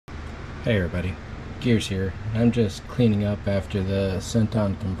Hey everybody, Gears here. I'm just cleaning up after the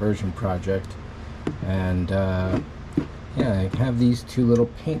Centon conversion project, and yeah, I have these two little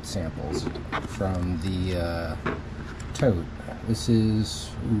paint samples from the tote. This is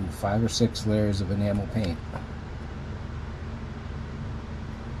 5 or 6 layers of enamel paint.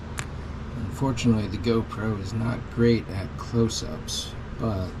 Unfortunately, the GoPro is not great at close-ups,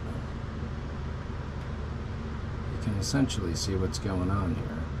 but you can essentially see what's going on here.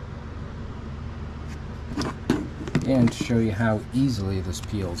 And to show you how easily this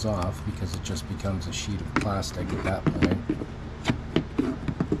peels off, because it just becomes a sheet of plastic at that point.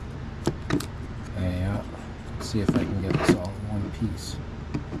 And let's see if I can get this all in one piece.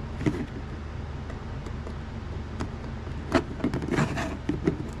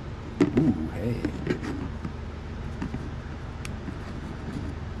 Ooh, hey.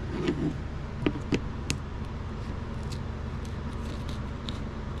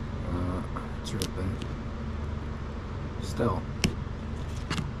 It's ripping. Still.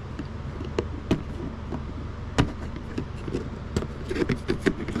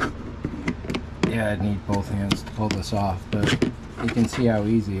 Yeah, I'd need both hands to pull this off, but you can see how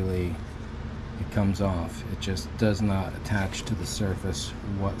easily it comes off. It just does not attach to the surface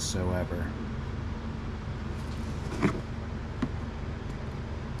whatsoever.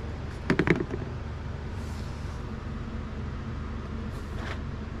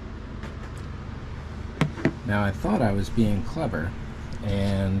 Now, I thought I was being clever,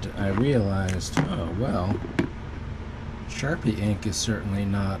 and I realized, oh well, Sharpie ink is certainly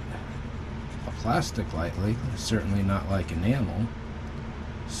not a plastic lightly, certainly not like enamel.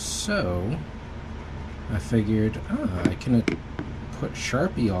 So I figured, I can put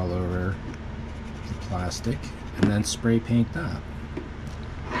Sharpie all over the plastic and then spray paint that.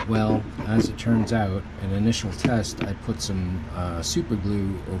 Well, as it turns out, an initial test, I put some super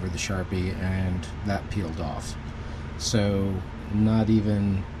glue over the Sharpie and that peeled off. So not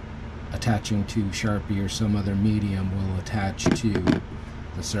even attaching to Sharpie or some other medium will attach to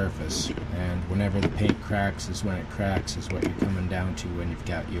the surface. And whenever the paint cracks is when it cracks, is what you're coming down to when you've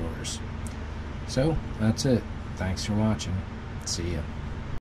got yours. So that's it. Thanks for watching. See ya.